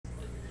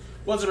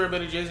What's up,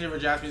 everybody? Jason here for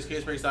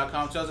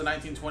JaspysCaseBreaks.com.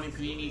 2019-20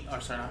 Panini. Oh,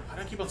 sorry, I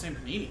don't keep on saying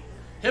Panini.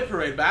 Hit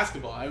Parade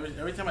basketball.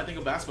 Every time I think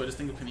of basketball, I just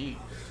think of Panini.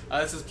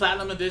 This is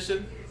Platinum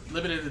Edition,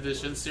 Limited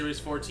Edition, Series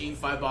 14,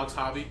 5-box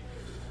hobby.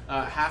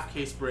 Half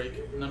case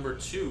break, number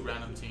 2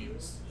 random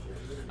teams.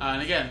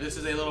 And again, this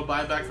is a little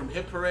buyback from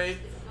Hit Parade.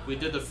 We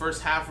did the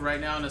first half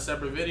right now in a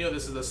separate video.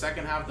 This is the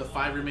second half, the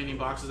 5 remaining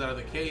boxes out of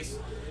the case.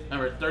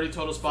 Remember, 30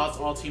 total spots,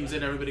 all teams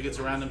in, everybody gets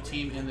a random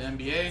team in the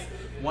NBA.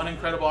 1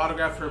 incredible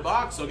autograph per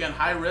box. So again,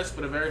 high risk,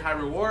 but a very high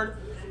reward.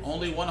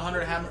 Only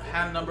 100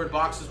 hand-numbered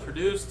boxes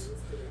produced.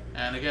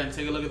 And again,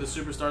 take a look at the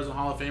Superstars and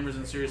Hall of Famers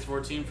in Series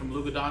 14, from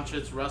Luka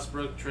Doncic,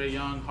 Westbrook, Trae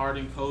Young,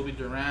 Harden, Kobe,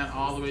 Durant,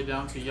 all the way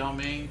down to Yao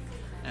Ming,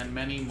 and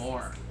many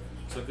more.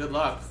 So good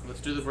luck.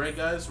 Let's do the break,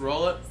 guys.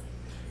 Roll it.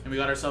 And we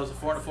got ourselves a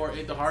 4 and a 4,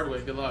 8 the hard way.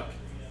 Good luck.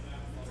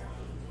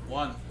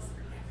 1,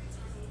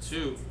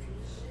 2,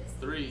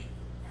 3,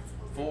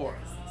 4,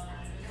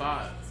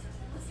 5,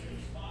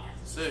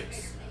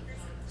 6,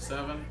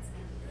 7,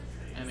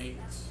 and 8.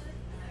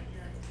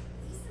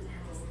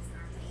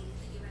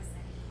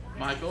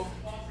 Michael,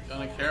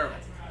 John and Carol.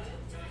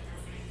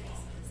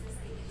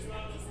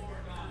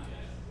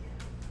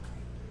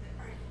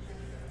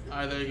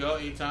 Alright, there you go,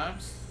 8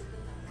 times.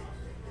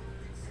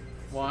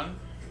 1,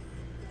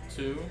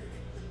 2,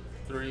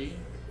 3,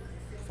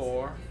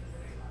 4,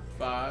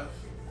 5,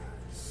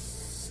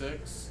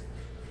 6,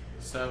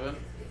 7,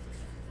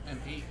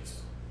 and 8.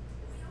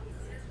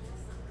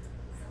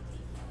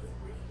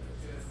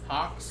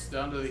 Hawks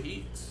down to the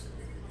Heat.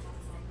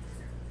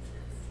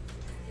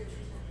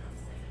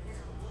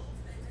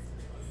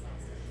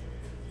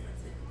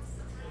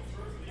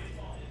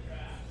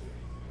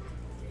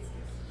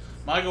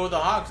 Michael with the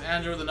Hawks,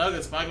 Andrew with the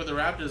Nuggets, Mike with the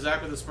Raptors,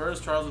 Zach with the Spurs,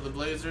 Charles with the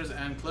Blazers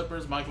and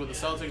Clippers, Mike with the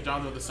Celtics,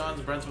 John with the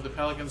Suns, Brent with the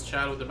Pelicans,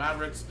 Chad with the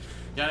Mavericks,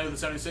 Yanni with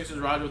the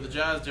 76ers, Roger with the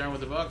Jazz, Darren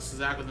with the Bucks,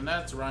 Zach with the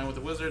Nets, Ryan with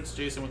the Wizards,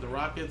 Jason with the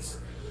Rockets,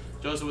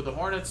 Joseph with the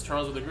Hornets,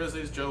 Charles with the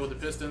Grizzlies, Joe with the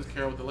Pistons,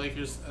 Carol with the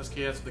Lakers,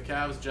 SKS with the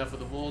Cavs, Jeff with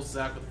the Bulls,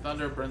 Zach with the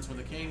Thunder, Brent with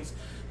the Kings,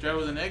 Jared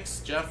with the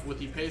Knicks, Jeff with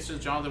the Pacers,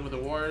 Jonathan with the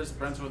Warriors,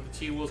 Brent with the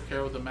T-Wolves,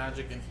 Carol with the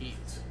Magic and Heat.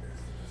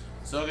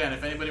 So again,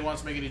 if anybody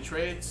wants to make any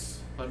trades,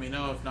 let me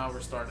know. If not,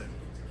 we're starting.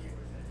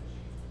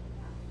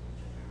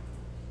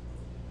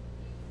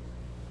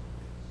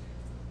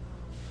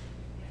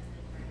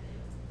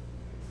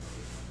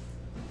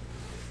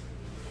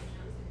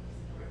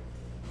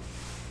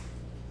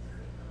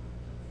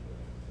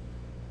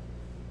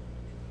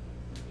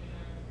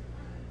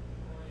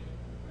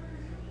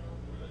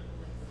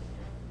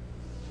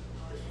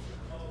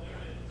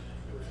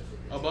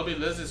 Oh, Bubby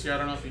Liz is here. I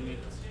don't know if you need.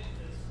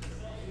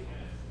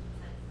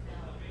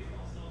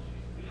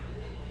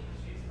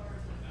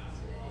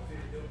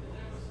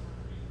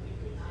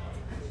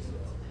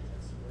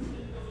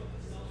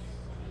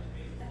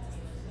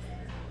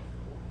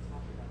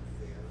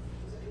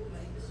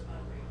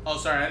 Oh,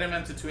 sorry. I didn't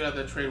mean to tweet out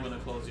that trade when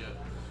it closed yet.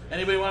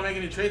 Anybody want to make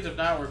any trades? If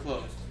not, we're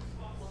closed.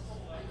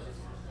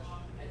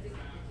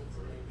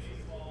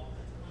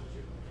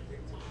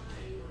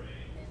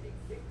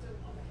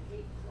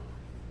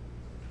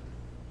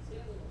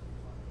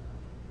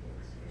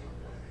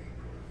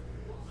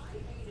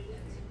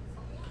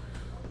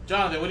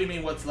 Jonathan, what do you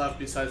mean what's left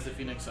besides the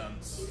Phoenix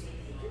Suns?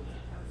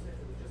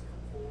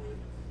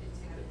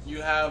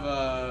 You have,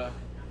 I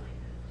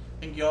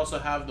think you also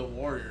have the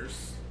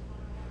Warriors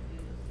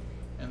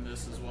in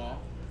this as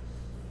well.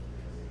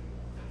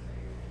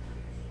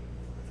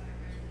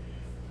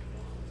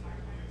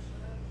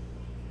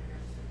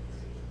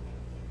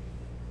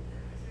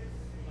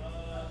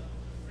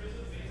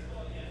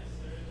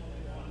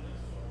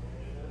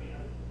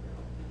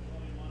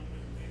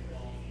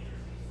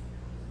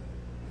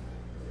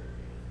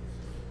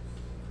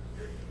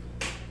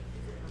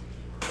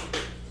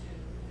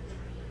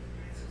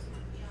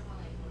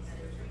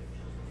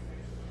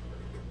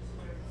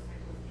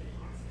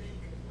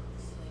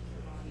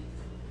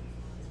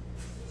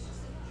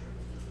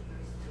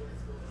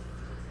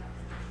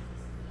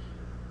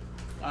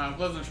 I'm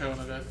closing the show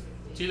now, guys.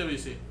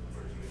 TWC.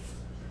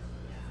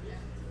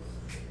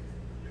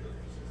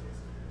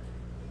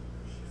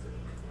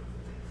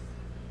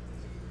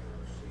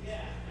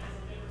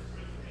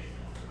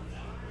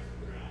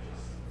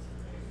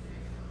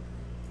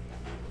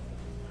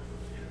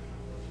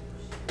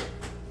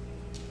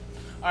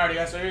 Alrighty,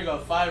 guys, so here you go.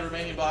 5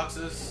 remaining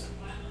boxes.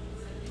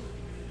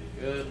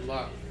 Good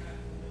luck.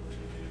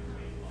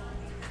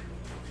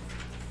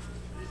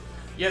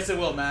 Yes, it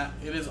will, Matt.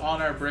 It is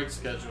on our break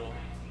schedule.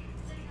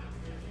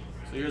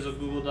 So here's a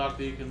Google Doc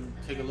that you can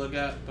take a look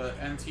at, but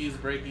NT is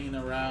breaking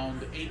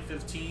around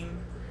 8:15,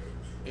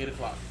 8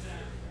 o'clock.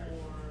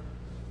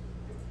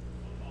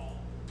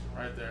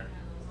 Right there.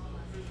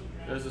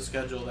 There's the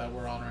schedule that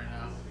we're on right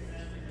now.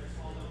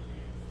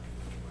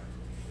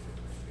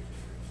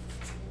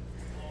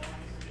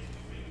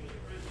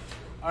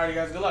 Alright,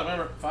 guys, good luck.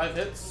 Remember, 5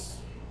 hits,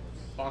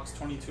 box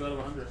 22 out of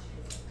 100.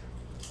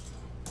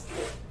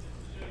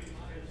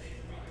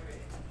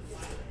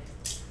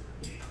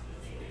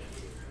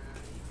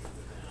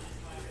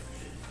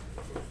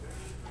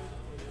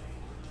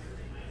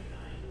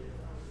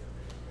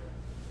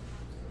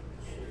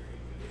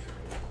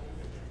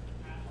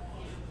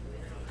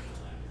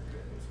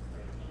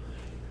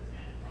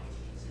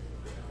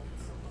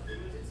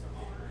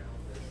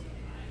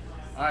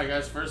 Alright,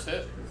 guys, first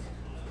hit.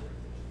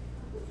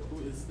 Who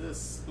is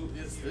this? Who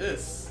is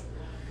this?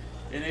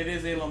 And it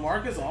is a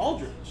LaMarcus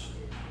Aldridge.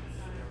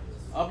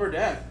 Upper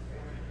Deck.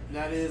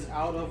 That is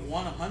out of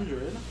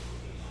 100.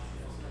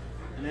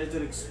 And it's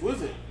an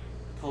exquisite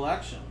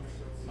collection.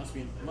 Must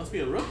be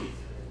a rookie.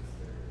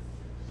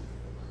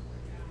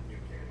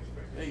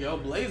 There you go,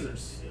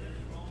 Blazers.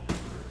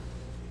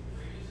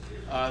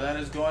 That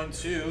is going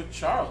to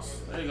Charles.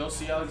 There you go,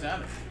 C.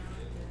 Alexander.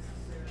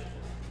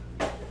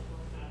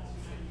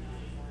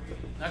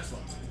 Next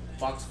one,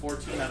 box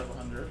 14 out of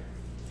 100.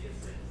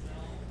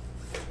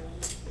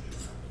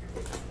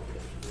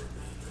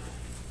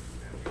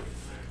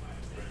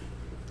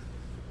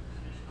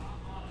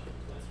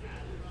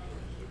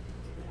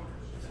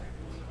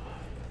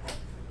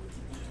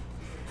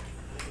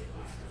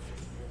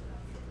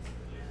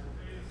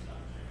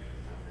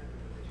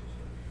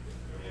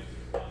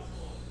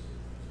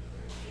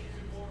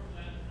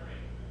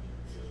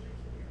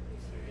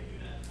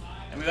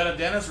 And we got a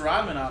Dennis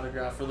Rodman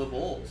autograph for the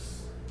Bulls.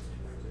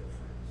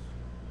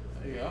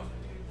 There you go.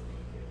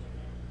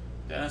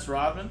 Dennis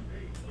Rodman,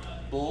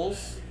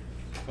 Bulls,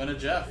 going to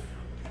Jeff.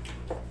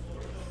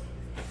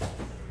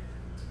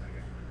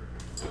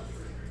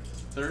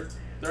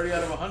 30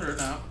 out of 100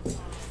 now.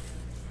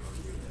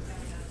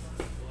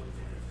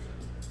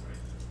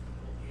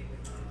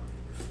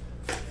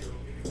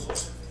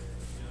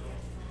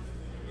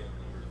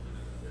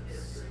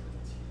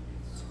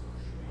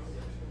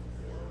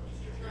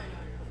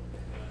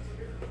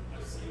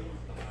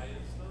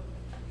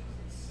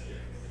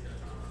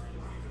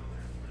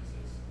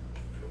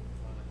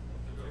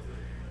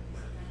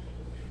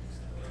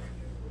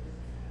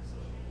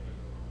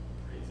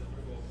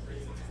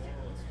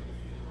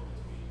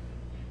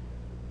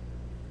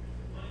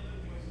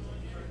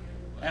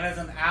 And it's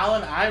an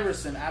Allen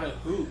Iverson out of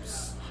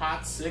Hoops.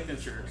 Hot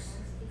signatures.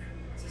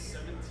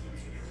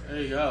 There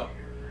you go.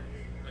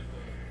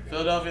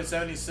 Philadelphia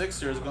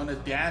 76ers going to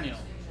Daniel.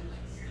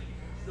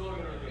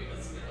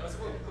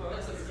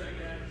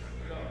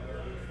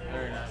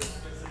 Very nice.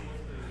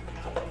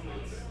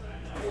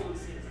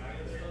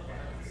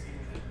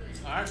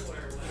 Alright.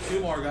 2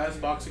 more, guys.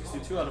 Box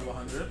 62 out of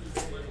 100.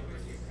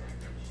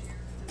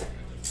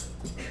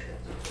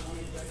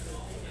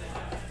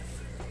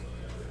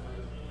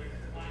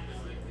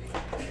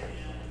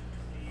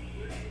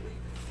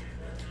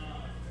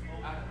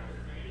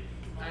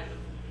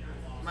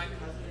 My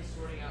cousin is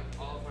sorting out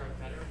all of our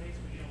better days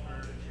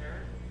for the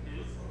chair.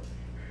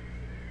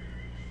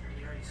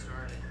 He already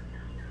started.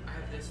 I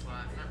have this one.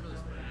 I'm not really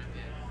splitting up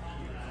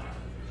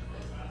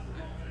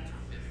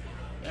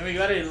yet. And we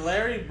got a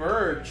Larry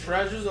Bird,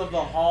 Treasures of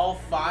the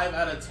Hall, 5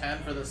 out of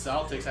 10 for the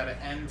Celtics out of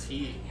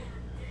NT.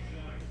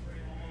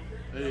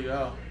 There you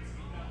go.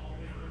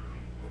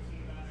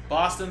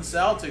 Boston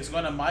Celtics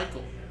going to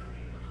Michael.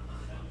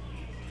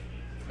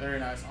 Very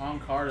nice. On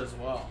card as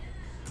well.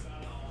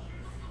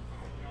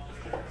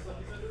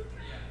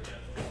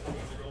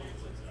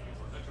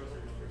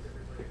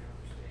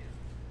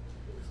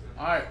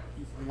 Alright,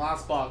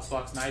 last box,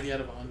 box 90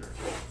 out of 100.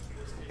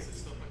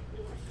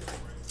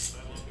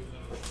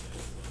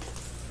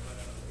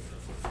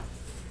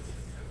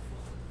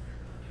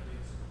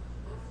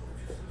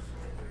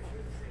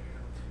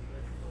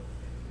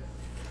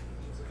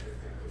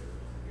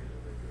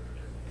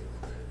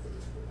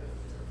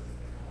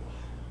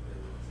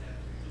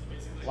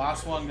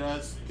 Last one,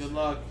 guys. Good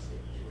luck.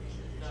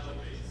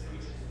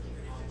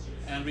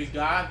 And we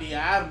got the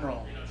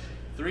Admiral.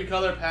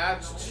 3-color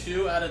patch,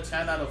 2 out of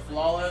 10 out of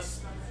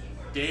Flawless.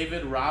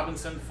 David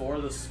Robinson for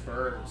the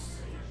Spurs.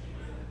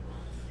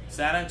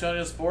 San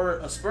Antonio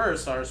Spurs.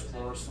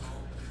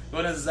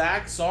 Going to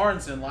Zach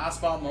Sorensen, last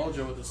spot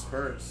mojo with the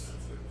Spurs.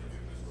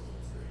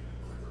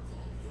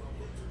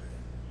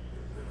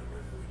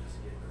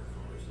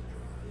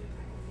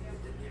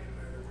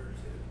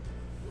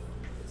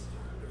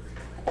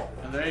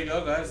 And there you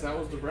go, guys. That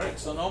was the break.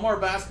 So no more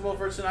basketball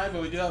for tonight,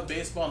 but we do have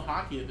baseball and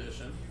hockey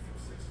edition.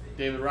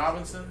 David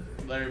Robinson,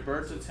 Larry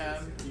Bird to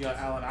 10. You got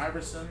Allen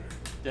Iverson,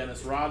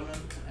 Dennis Rodman,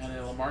 and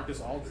a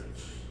LaMarcus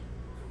Aldridge.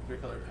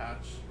 3-color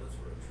patch.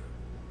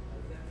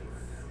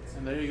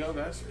 And there you go,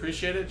 guys.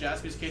 Appreciate it.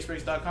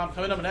 JaspysCaseBreaks.com.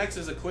 Coming up next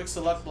is a quick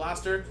select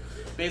blaster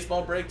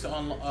baseball break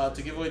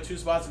to give away 2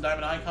 spots in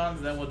Diamond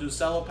Icons. Then we'll do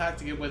cello pack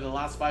to give away the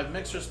last 5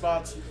 mixer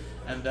spots,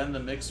 and then the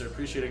mixer.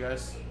 Appreciate it,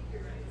 guys.